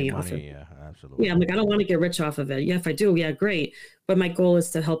get money off it. Yeah, absolutely. Yeah, I'm like, I don't want to get rich off of it. Yeah, if I do, yeah, great. But my goal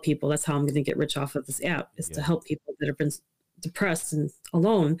is to help people. That's how I'm going to get rich off of this app, is to help people that have been depressed and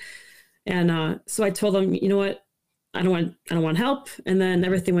alone. And so I told them, you know what? I don't want help. And then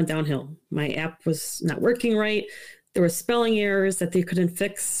everything went downhill. My app was not working right. There were spelling errors that they couldn't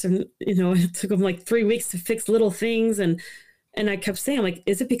fix. And, it took them like 3 weeks to fix little things. And I kept saying, like,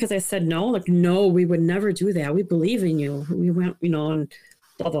 is it because I said no? Like, no, we would never do that. We believe in you. We went, and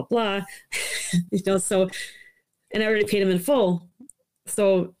blah, blah, blah. So, and I already paid them in full.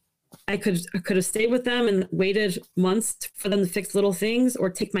 So I could have stayed with them and waited months for them to fix little things, or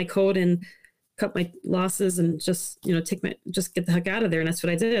take my code and cut my losses and just get the heck out of there. And that's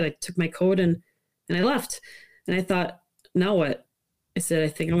what I did. I took my code and I left. And I thought, now what? I said, I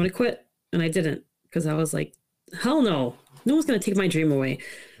think I want to quit. And I didn't, because I was like, hell no. No one's going to take my dream away.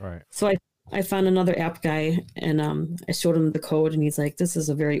 Right. So I found another app guy, and I showed him the code, and he's like, this is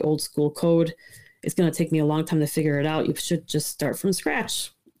a very old school code. It's going to take me a long time to figure it out. You should just start from scratch.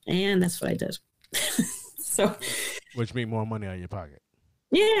 And that's what I did. So, which means more money out of your pocket.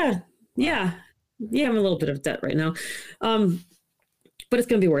 Yeah. I'm a little bit of debt right now. But it's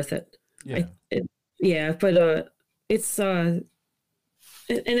going to be worth it. Yeah. But it's and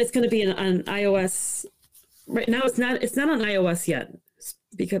it's going to be on iOS. Right now, it's not on iOS yet,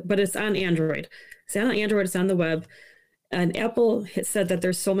 but it's on Android. It's on Android. It's on the web. And Apple has said that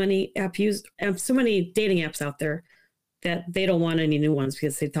there's so many so many dating apps out there that they don't want any new ones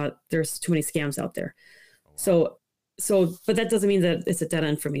because they thought there's too many scams out there. So, but that doesn't mean that it's a dead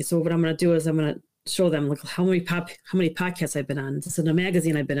end for me. So what I'm going to do is I'm going to show them like how many podcasts I've been on. This is a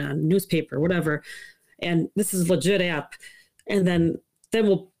magazine I've been on, newspaper, whatever. And this is a legit app. And then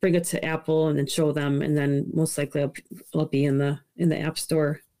we'll bring it to Apple and then show them. And then most likely I'll be in the App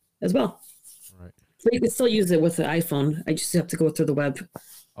Store as well. Right. But you can still use it with the iPhone. I just have to go through the web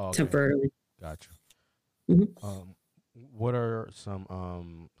temporarily. Gotcha. Mm-hmm. What are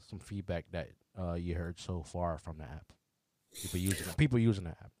some feedback that you heard so far from the app? People using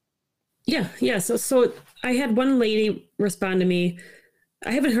the app. Yeah. So I had one lady respond to me.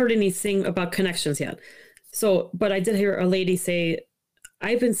 I haven't heard anything about connections yet. But I did hear a lady say,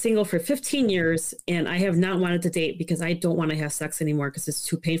 I've been single for 15 years and I have not wanted to date because I don't want to have sex anymore because it's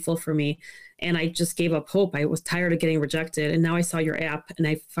too painful for me. And I just gave up hope. I was tired of getting rejected. And now I saw your app and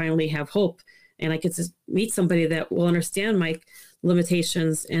I finally have hope. And I get to meet somebody that will understand my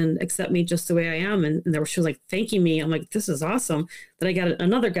limitations and accept me just the way I am. And she was like thanking me. I'm like, this is awesome. Then I got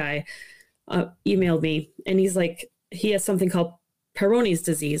another guy emailed me, and he's like, he has something called Peyronie's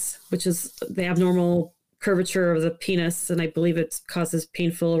disease, which is the abnormal curvature of the penis. And I believe it causes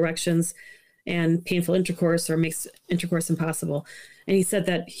painful erections and painful intercourse, or makes intercourse impossible. And he said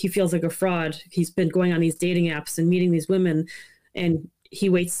that he feels like a fraud. He's been going on these dating apps and meeting these women, and he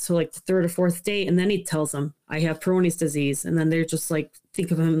waits till like the third or fourth date, and then he tells them, I have Peyronie's disease. And then they're just like,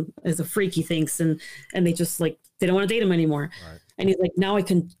 think of him as a freak, he thinks. And they just like, they don't want to date him anymore. Right. And he's like, now I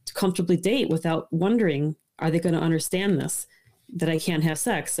can comfortably date without wondering, are they going to understand this, that I can't have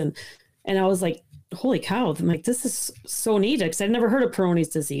sex? And I was like, holy cow. I'm like, this is so needed, because I've never heard of Peyronie's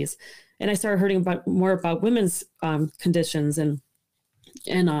disease. And I started hearing more about women's conditions. And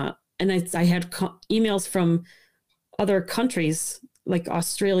I had emails from other countries like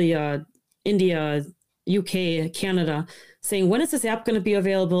Australia, India, UK, Canada, saying, when is this app going to be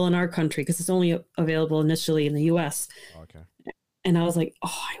available in our country? Because it's only available initially in the US. Okay. And I was like,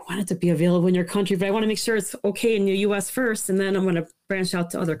 oh, I want it to be available in your country, but I want to make sure it's okay in the US first. And then I'm going to branch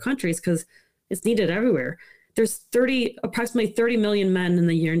out to other countries because it's needed everywhere. There's approximately 30 million men in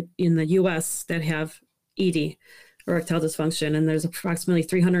the US that have ED, erectile dysfunction. And there's approximately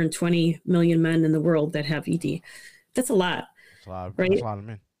 320 million men in the world that have ED. That's a lot. Right? That's a lot of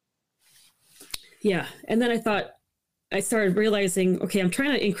men. Yeah. And then I started realizing, okay, I'm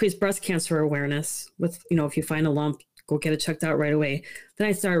trying to increase breast cancer awareness with, if you find a lump, go get it checked out right away. Then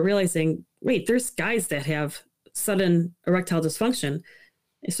I started realizing, wait, there's guys that have sudden erectile dysfunction.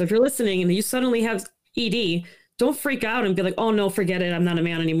 So if you're listening and you suddenly have ED, don't freak out and be like, oh no, forget it, I'm not a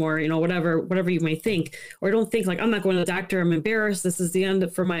man anymore, whatever you may think. Or don't think like, I'm not going to the doctor, I'm embarrassed, this is the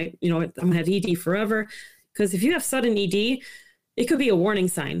end for my, I'm gonna have ED forever. Because if you have sudden ED, it could be a warning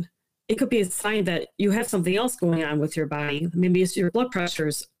sign. It could be a sign that you have something else going on with your body. Maybe it's your blood pressure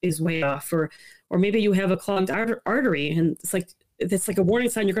is way off, or maybe you have a clogged artery, and it's like a warning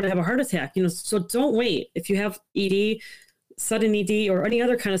sign you're going to have a heart attack. So don't wait. If you have ED, sudden ED, or any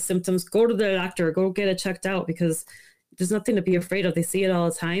other kind of symptoms, go to the doctor, go get it checked out, because there's nothing to be afraid of. They see it all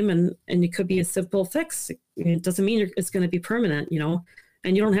the time, and it could be a simple fix. It doesn't mean it's going to be permanent,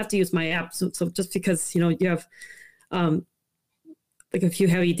 and you don't have to use my app. So just because, you have, like if you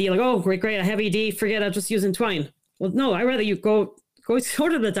have ED, like, oh, great, I have ED, forget, I'll just use Entwine. Well, no, I'd rather you go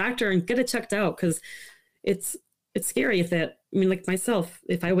to the doctor and get it checked out, because it's scary if that, like myself,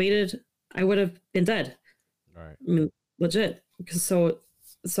 if I waited, I would have been dead. Right. Legit. Because so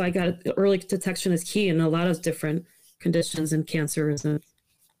I got early detection is key in a lot of different conditions and cancers. And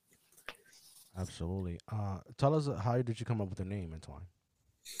Absolutely. Tell us, how did you come up with the name Entwine?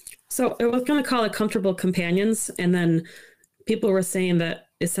 So I was going to call it Comfortable Companions, and then people were saying that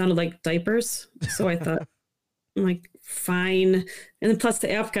it sounded like diapers. So I thought, I'm like, fine. And then plus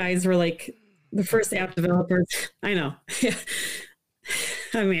the app guys were like the first app developers. I know.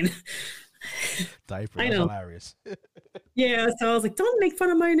 I mean, diaper. I know. Hilarious. Yeah. So I was like, don't make fun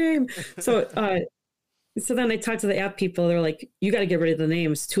of my name. So, so then I talked to the app people. They're like, you got to get rid of the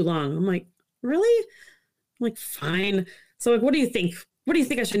name. It's too long. I'm like, really? I'm like, fine. So like, what do you think? What do you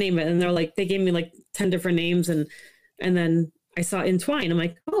think I should name it? And they're like, they gave me like 10 different names, and then I saw Entwine. I'm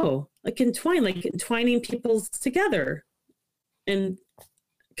like, oh, like Entwine, like entwining people together and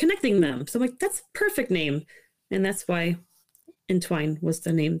connecting them. So I'm like, that's a perfect name. And that's why Entwine was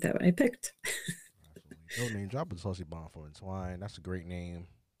the name that I picked. No name drop with Saucy Bond for Entwine. That's a great name.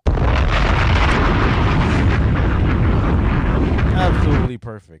 Absolutely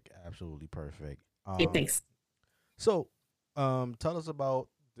perfect. Absolutely perfect. Hey, thanks. So, tell us about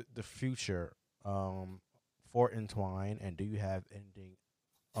the future for Entwine, and do you have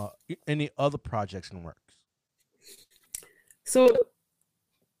any other projects in the works? So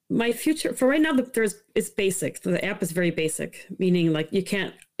my future for right now, it's basic. The app is very basic, meaning like you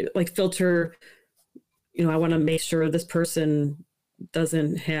can't like filter. I want to make sure this person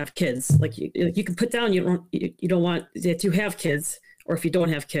doesn't have kids. Like you can put down you don't want that you have kids, or if you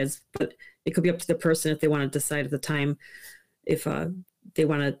don't have kids, but it could be up to the person if they want to decide at the time if they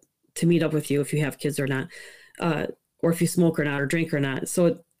want to meet up with you if you have kids or not, or if you smoke or not, or drink or not.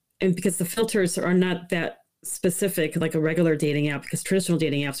 So, and because the filters are not that specific like a regular dating app, because traditional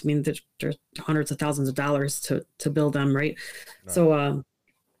dating apps, there's hundreds of thousands of dollars to build them, right? So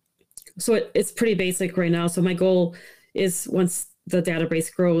it's pretty basic right now. So my goal is, once the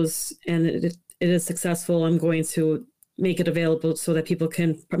database grows and it is successful, I'm going to make it available so that people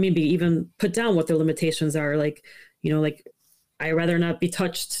can maybe even put down what their limitations are. Like, like I rather not be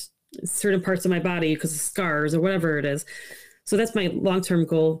touched certain parts of my body because of scars or whatever it is. So that's my long-term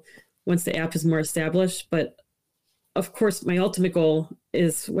goal once the app is more established. But of course, my ultimate goal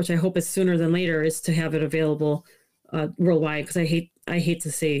is, which I hope is sooner than later, is to have it available worldwide. Because I hate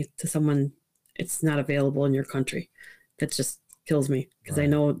to say to someone it's not available in your country. That just kills me, because Right.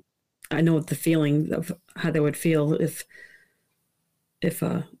 I know the feeling of how they would feel if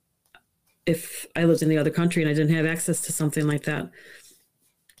I lived in the other country and I didn't have access to something like that.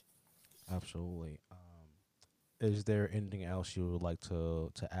 Absolutely. Is there anything else you would like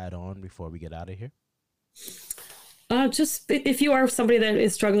to add on before we get out of here? Just if you are somebody that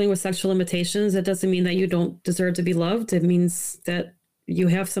is struggling with sexual limitations, that doesn't mean that you don't deserve to be loved. It means that you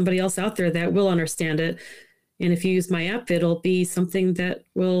have somebody else out there that will understand it. And if you use my app, it'll be something that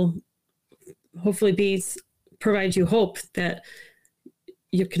will hopefully provide you hope that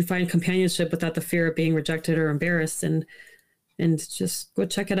you can find companionship without the fear of being rejected or embarrassed, and just go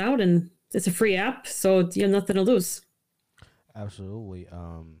check it out. And it's a free app, so you have nothing to lose. Absolutely.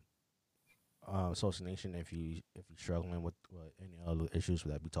 Social Nation, if you're struggling with any other issues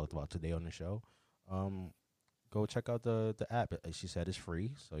that we talked about today on the show, go check out the app. As she said, it's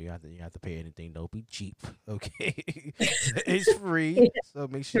free, so you have to pay anything. Don't be cheap, okay? It's free, so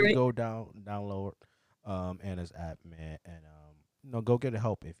make sure you go download Anna's app, man, and go get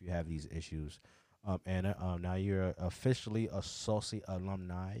help if you have these issues. Anna, now you're officially a Saucy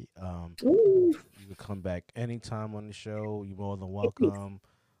alumni. You can come back anytime on the show. You're more than welcome.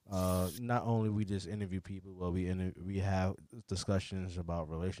 Not only we just interview people, but we have discussions about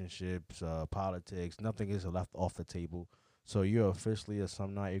relationships, politics. Nothing is left off the table. So you're officially a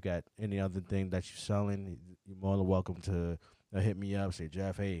alumni. You got any other thing that you're selling, you're more than welcome to They'll hit me up, say,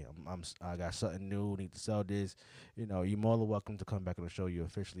 Jeff, hey, I got something new, need to sell this. You're more than welcome to come back on the show. You're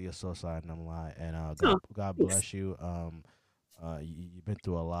officially a Soulside and I'm lying. And Oh, God thanks. bless you. You've been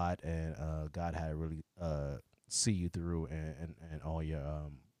through a lot, and God had to really see you through and all your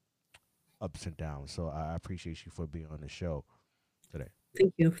ups and downs. So I appreciate you for being on the show today.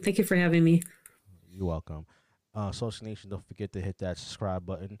 Thank you. Thank you for having me. You're welcome. Social Nation, don't forget to hit that subscribe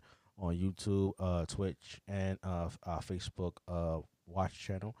button on YouTube, Twitch, and our Facebook watch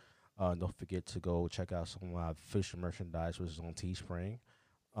channel. Don't forget to go check out some of my official merchandise, which is on Teespring.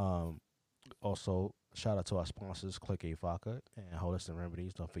 Um, Also, shout out to our sponsors, Click A Vodka and Holistic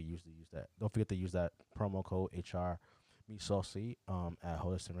Remedies. Don't forget to use that. Don't forget to use that promo code HR Me Saucy at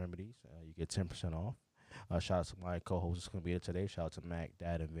Holistic Remedies. You get 10% off. Shout out to my co-hosts who's gonna be here today. Shout out to Mac,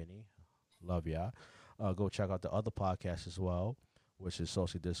 Dad, and Vinny. Love y'all. Go check out the other podcast as well, which is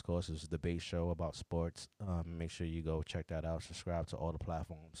Saucy Discourse. It's a debate show about sports. Make sure you go check that out. Subscribe to all the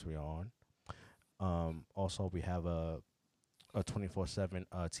platforms we're on. Also, we have a 24/7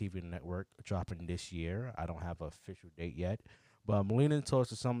 TV network dropping this year. I don't have an official date yet, but I'm leaning towards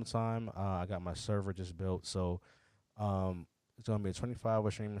the summertime. I got my server just built, so it's gonna be a 24-hour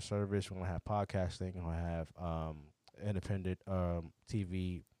streaming service. We're gonna have podcasting. We're gonna have independent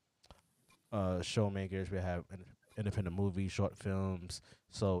TV showmakers. We have independent movies, short films.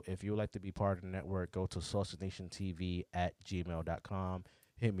 So if you would like to be part of the network, go to saucenationtv at gmail.com.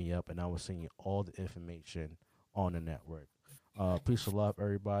 Hit me up, and I will send you all the information on the network. Peace of love,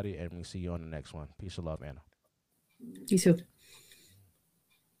 everybody, and we see you on the next one. Peace of love, Anna. You too.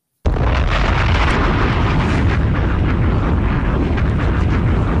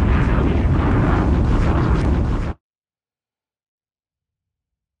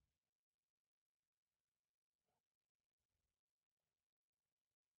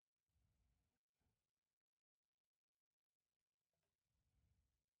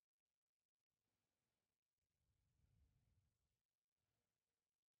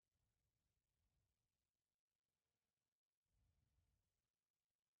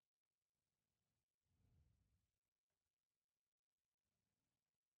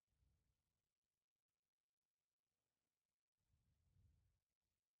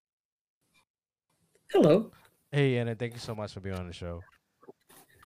 Hello. Hey, Anna, thank you so much for being on the show.